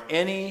depth, nor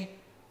any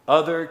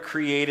other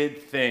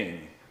created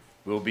thing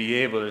will be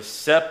able to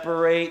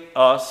separate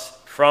us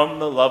from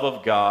the love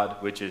of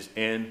God, which is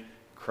in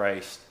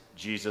Christ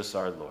Jesus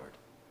our Lord.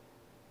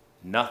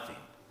 Nothing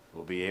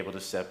will be able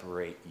to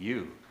separate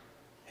you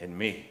and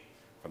me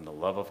from the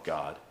love of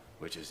God,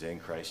 which is in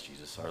Christ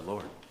Jesus our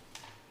Lord.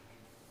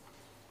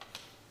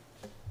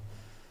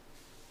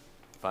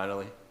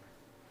 Finally,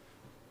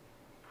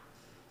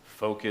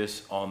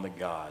 focus on the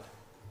God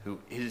who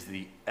is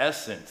the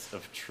essence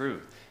of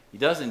truth. He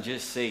doesn't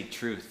just say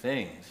true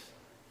things.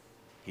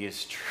 He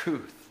is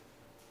truth.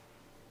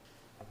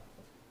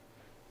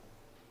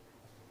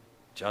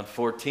 John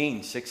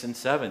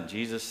 14:6-7,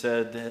 Jesus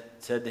said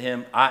to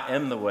him, I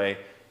am the way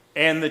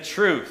and the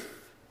truth.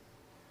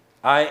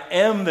 I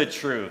am the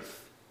truth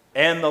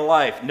and the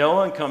life. No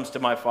one comes to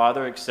my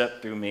Father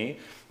except through me.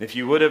 If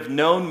you would have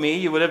known me,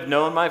 you would have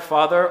known my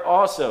Father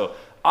also.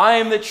 I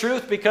am the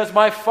truth because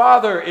my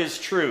Father is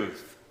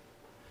truth.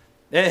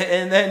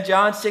 And then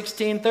John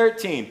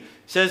 16:13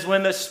 says,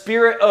 when the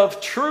Spirit of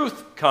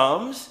truth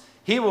comes,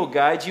 he will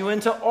guide you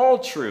into all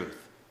truth.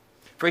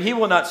 For he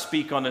will not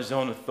speak on his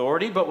own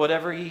authority, but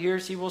whatever he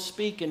hears he will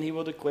speak, and he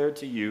will declare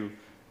to you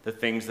the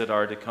things that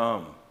are to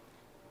come.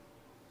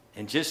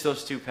 In just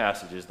those two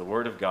passages, the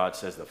Word of God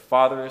says the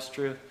Father is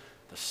truth,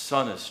 the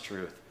Son is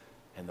truth,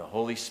 and the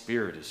Holy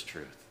Spirit is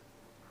truth.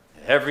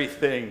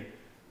 Everything,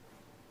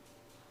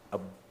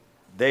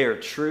 they are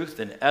truth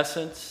in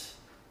essence,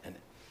 and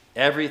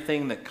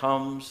everything that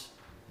comes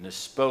and is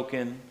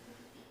spoken,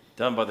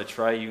 done by the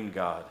triune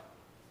God,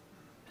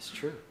 is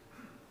true.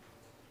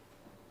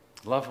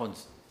 Loved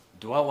ones,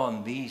 dwell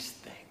on these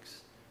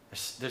things.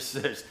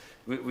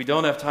 We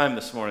don't have time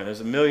this morning.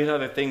 There's a million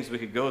other things we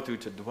could go through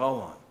to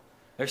dwell on.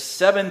 There's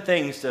 7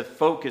 things to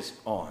focus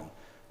on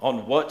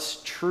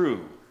what's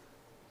true.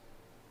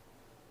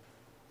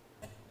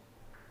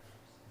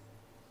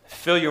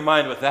 Fill your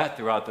mind with that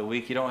throughout the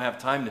week. You don't have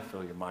time to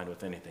fill your mind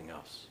with anything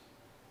else.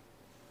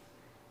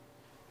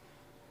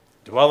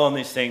 Dwell on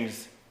these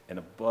things, and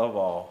above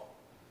all,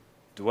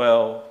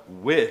 dwell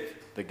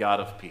with the God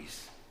of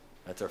peace.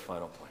 That's our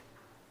final point.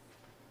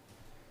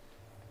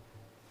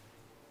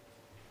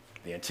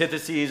 The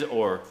antitheses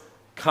or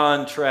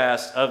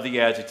contrast of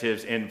the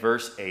adjectives in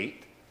verse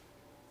 8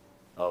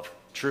 of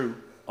true,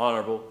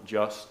 honorable,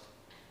 just,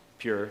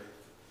 pure.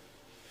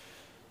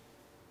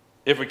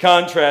 If we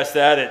contrast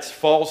that, it's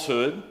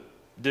falsehood,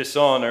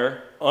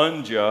 dishonor,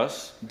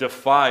 unjust,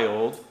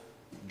 defiled,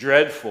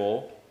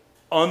 dreadful,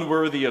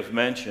 unworthy of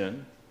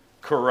mention,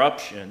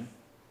 corruption,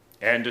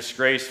 and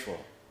disgraceful.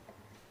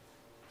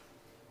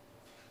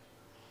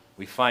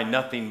 We find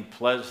nothing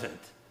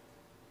pleasant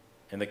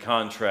in the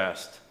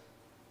contrast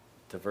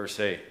to verse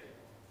 8.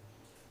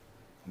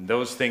 And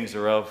those things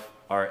are of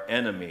our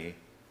enemy,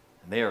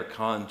 and they are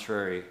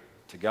contrary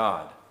to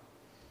God.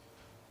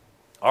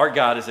 Our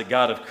God is a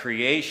God of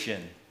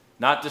creation,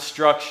 not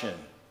destruction.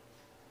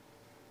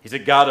 He's a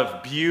God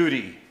of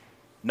beauty,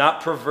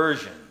 not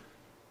perversion.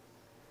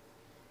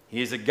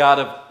 He is a God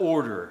of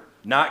order,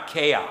 not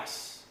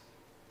chaos.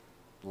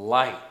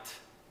 Light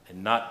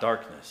and not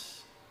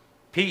darkness.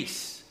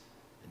 Peace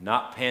and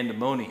not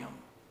pandemonium.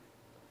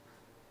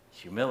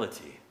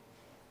 Humility,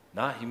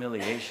 not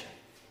humiliation.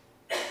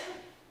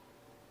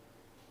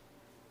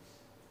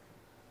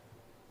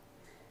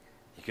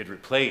 You could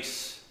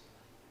replace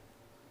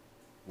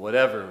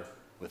whatever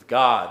with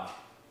God.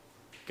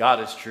 God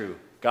is true.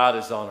 God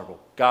is honorable.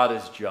 God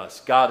is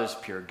just. God is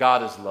pure.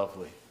 God is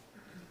lovely.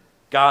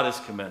 God is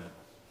commendable.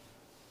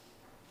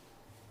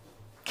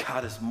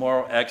 God is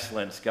moral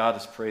excellence. God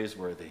is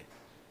praiseworthy.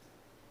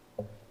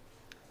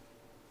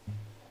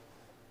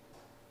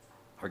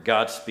 Our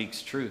God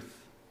speaks truth.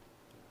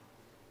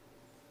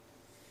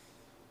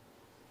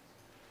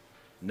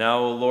 Now,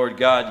 O Lord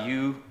God,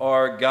 you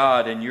are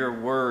God, and your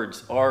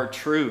words are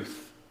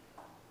truth.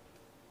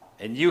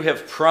 And you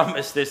have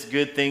promised this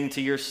good thing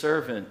to your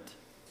servant.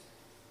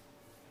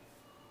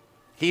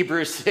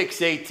 Hebrews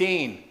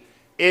 6:18.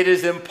 It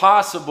is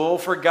impossible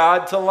for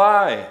God to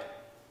lie.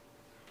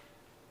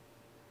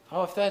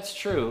 Oh, if that's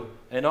true,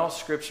 and all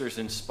Scripture is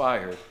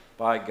inspired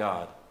by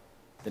God,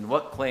 then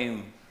what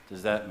claim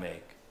does that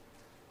make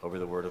over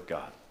the Word of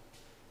God?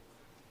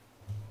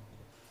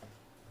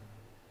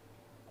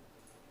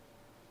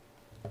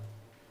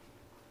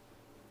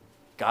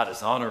 God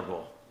is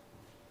honorable.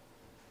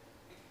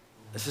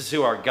 This is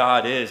who our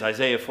God is.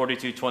 Isaiah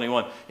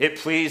 42:21. It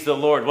pleased the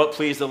Lord. What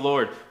pleased the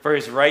Lord? For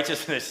his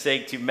righteousness'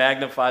 sake to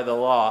magnify the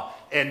law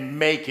and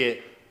make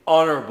it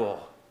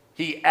honorable.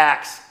 He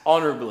acts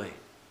honorably.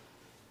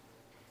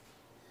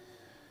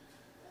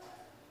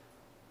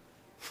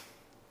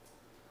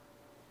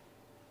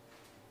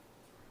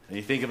 And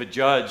you think of a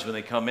judge when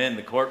they come in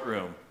the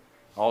courtroom.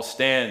 All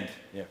stand.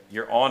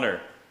 Your honor.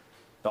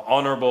 The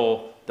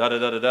honorable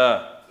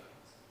da-da-da-da-da.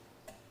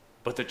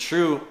 But the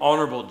true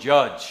honorable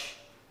judge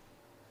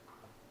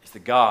is the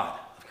God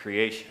of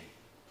creation.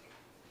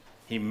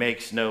 He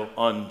makes no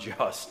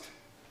unjust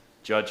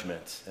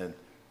judgments. And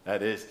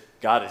that is,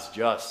 God is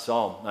just.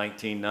 Psalm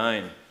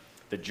 19:9.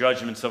 The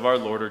judgments of our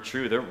Lord are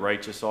true. They're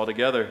righteous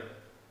altogether.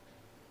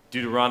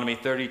 Deuteronomy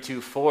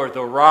 32:4.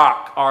 The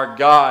rock, our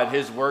God,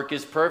 his work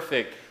is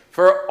perfect.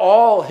 For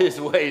all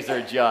his ways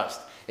are just.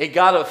 A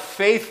God of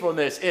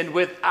faithfulness and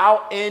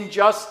without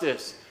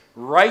injustice.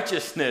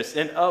 Righteousness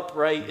and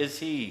upright is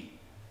he.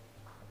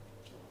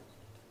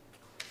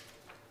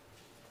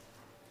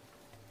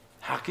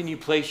 How can you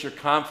place your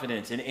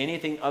confidence in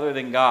anything other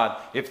than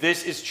God if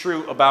this is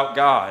true about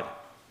God?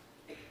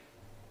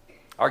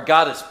 Our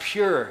God is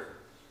pure.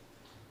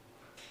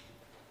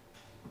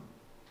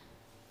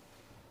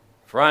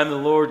 For I am the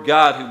Lord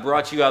God who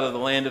brought you out of the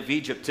land of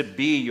Egypt to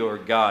be your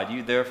God.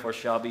 You therefore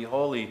shall be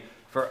holy,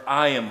 for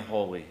I am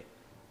holy.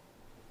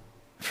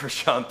 1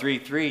 John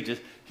 3:3,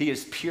 just he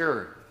is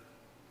pure.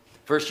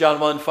 1 John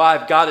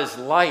 1:5, God is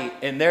light,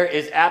 and there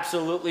is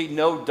absolutely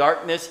no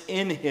darkness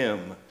in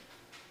him.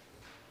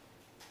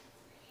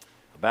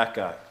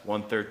 Habakkuk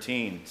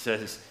 1:13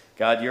 says,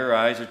 God, your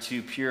eyes are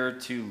too pure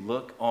to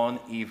look on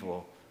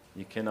evil.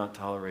 You cannot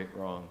tolerate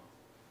wrong.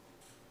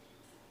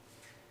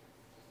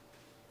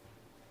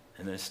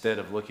 And instead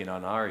of looking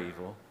on our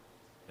evil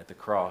at the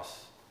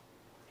cross,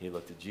 he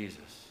looked at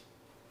Jesus,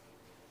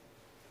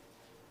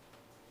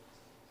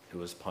 who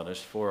was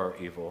punished for our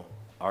evil.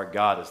 Our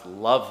God is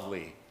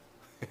lovely.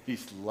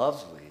 He's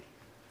lovely.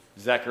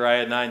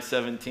 Zechariah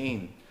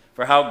 9:17.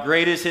 For how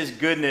great is his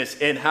goodness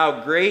and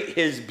how great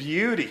his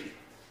beauty.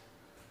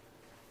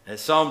 And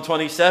Psalm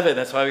 27,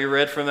 that's why we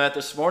read from that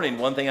this morning.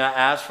 One thing I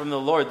ask from the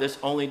Lord, this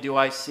only do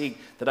I seek,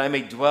 that I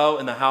may dwell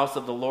in the house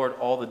of the Lord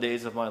all the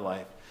days of my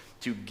life,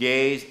 to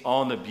gaze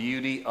on the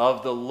beauty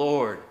of the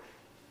Lord.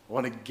 I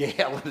want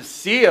to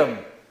see him.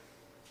 I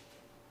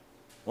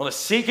want to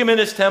seek him in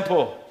his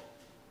temple.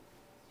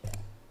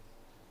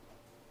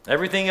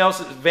 Everything else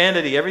is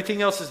vanity.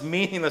 Everything else is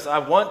meaningless. I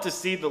want to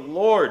see the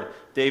Lord,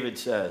 David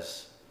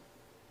says.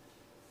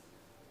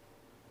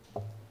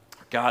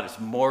 God is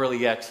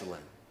morally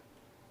excellent.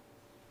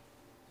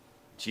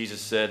 Jesus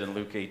said in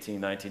Luke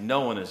 18:19,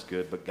 no one is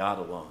good but God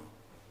alone.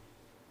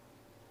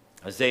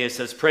 Isaiah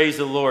says, praise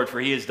the Lord,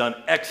 for he has done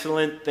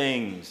excellent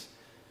things.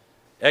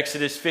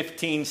 Exodus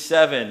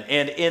 15:7,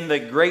 and in the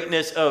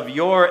greatness of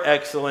your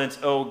excellence,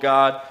 O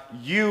God,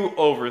 you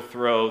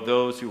overthrow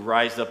those who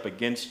rise up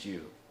against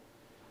you.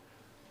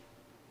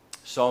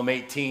 Psalm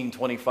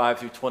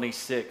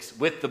 18:25-26,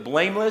 with the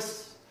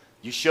blameless,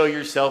 you show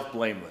yourself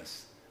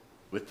blameless.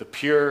 With the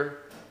pure,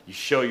 you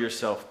show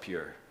yourself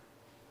pure.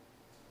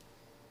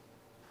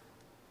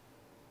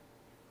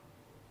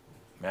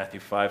 Matthew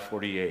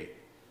 5:48,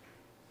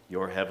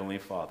 your heavenly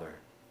Father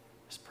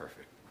is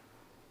perfect.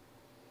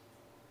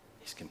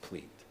 He's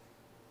complete.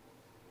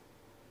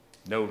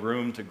 No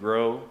room to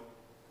grow,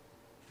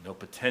 no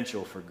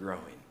potential for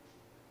growing.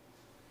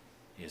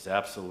 He is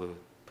absolute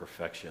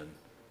perfection,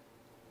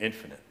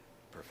 infinite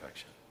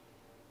perfection.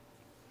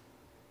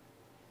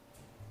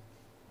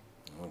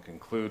 We'll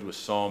conclude with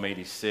Psalm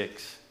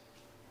 86,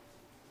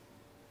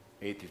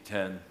 8 through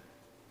 10.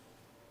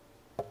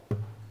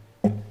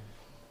 It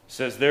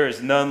says, "There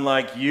is none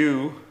like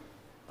you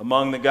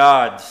among the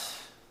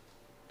gods,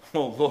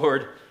 O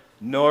Lord,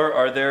 nor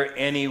are there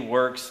any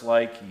works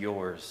like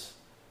yours.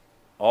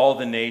 All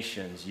the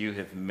nations you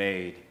have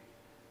made,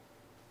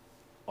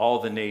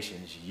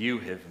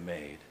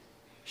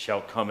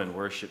 shall come and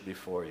worship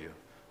before you,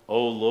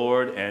 O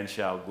Lord, and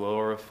shall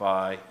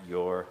glorify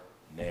your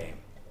name.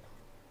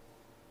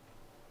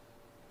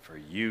 For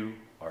you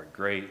are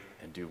great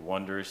and do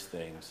wondrous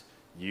things.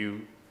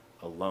 You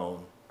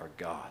alone are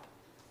God."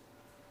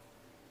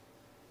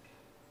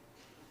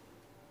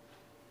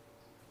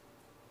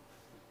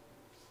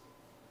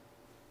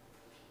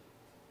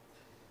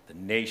 The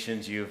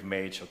nations you have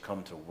made shall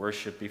come to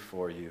worship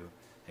before you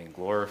and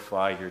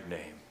glorify your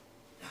name.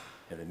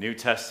 And the New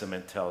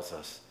Testament tells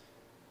us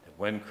that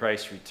when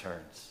Christ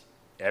returns,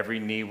 every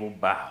knee will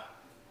bow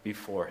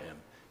before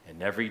him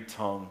and every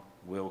tongue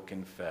will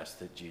confess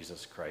that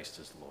Jesus Christ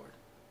is Lord.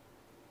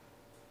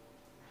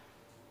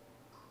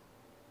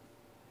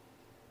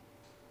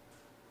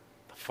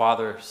 The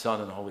Father, Son,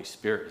 and Holy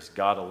Spirit is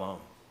God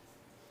alone.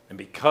 And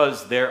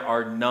because there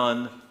are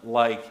none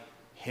like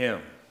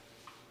him,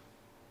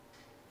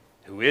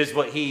 who is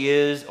what he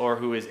is or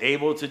who is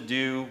able to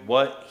do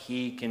what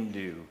he can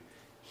do,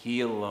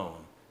 he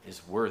alone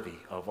is worthy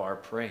of our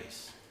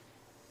praise.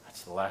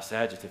 That's the last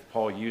adjective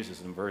Paul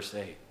uses in verse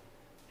 8.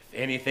 If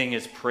anything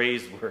is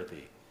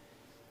praiseworthy,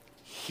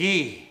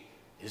 he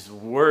is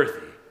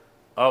worthy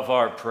of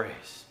our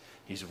praise.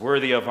 He's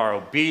worthy of our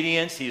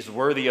obedience. He's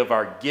worthy of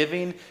our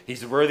giving.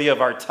 He's worthy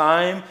of our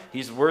time.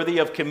 He's worthy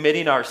of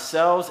committing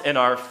ourselves and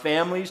our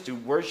families to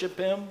worship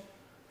him.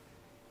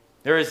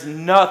 There is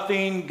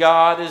nothing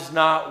God is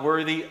not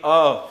worthy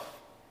of.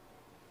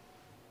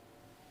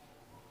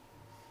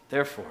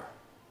 Therefore,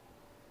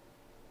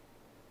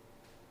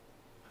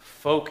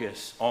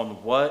 focus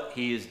on what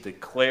he has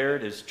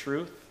declared as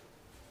truth.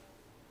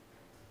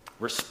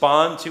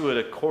 Respond to it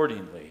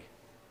accordingly.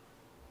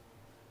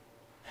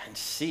 And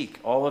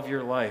seek all of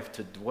your life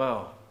to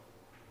dwell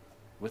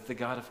with the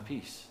God of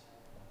peace.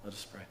 Let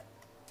us pray.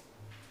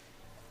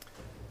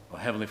 Well,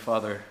 Heavenly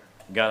Father,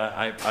 God,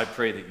 I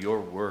pray that your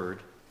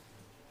word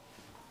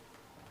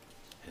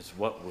is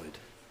what would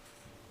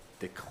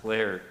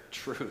declare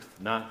truth,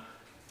 not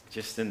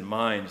just in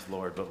minds,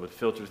 Lord, but would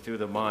filter through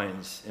the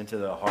minds into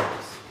the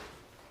hearts.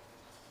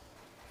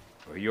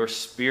 Where your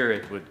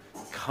Spirit would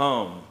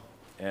come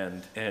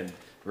and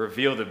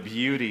reveal the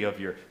beauty of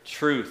your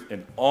truth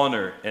and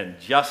honor and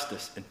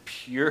justice and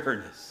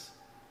pureness.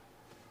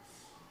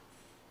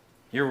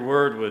 Your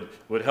word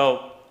would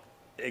help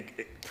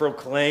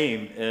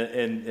proclaim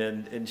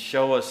and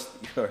show us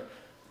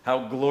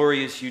how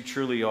glorious you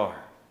truly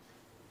are.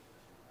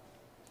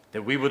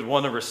 That we would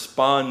want to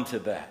respond to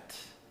that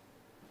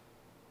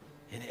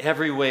in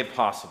every way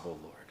possible,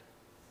 Lord.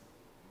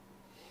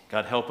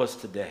 God, help us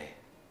today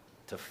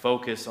to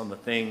focus on the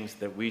things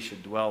that we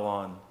should dwell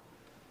on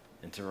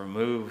and to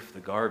remove the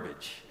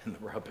garbage and the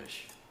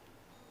rubbish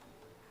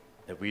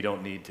that we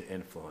don't need to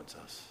influence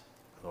us.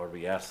 Lord,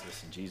 we ask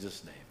this in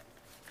Jesus' name.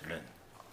 Amen.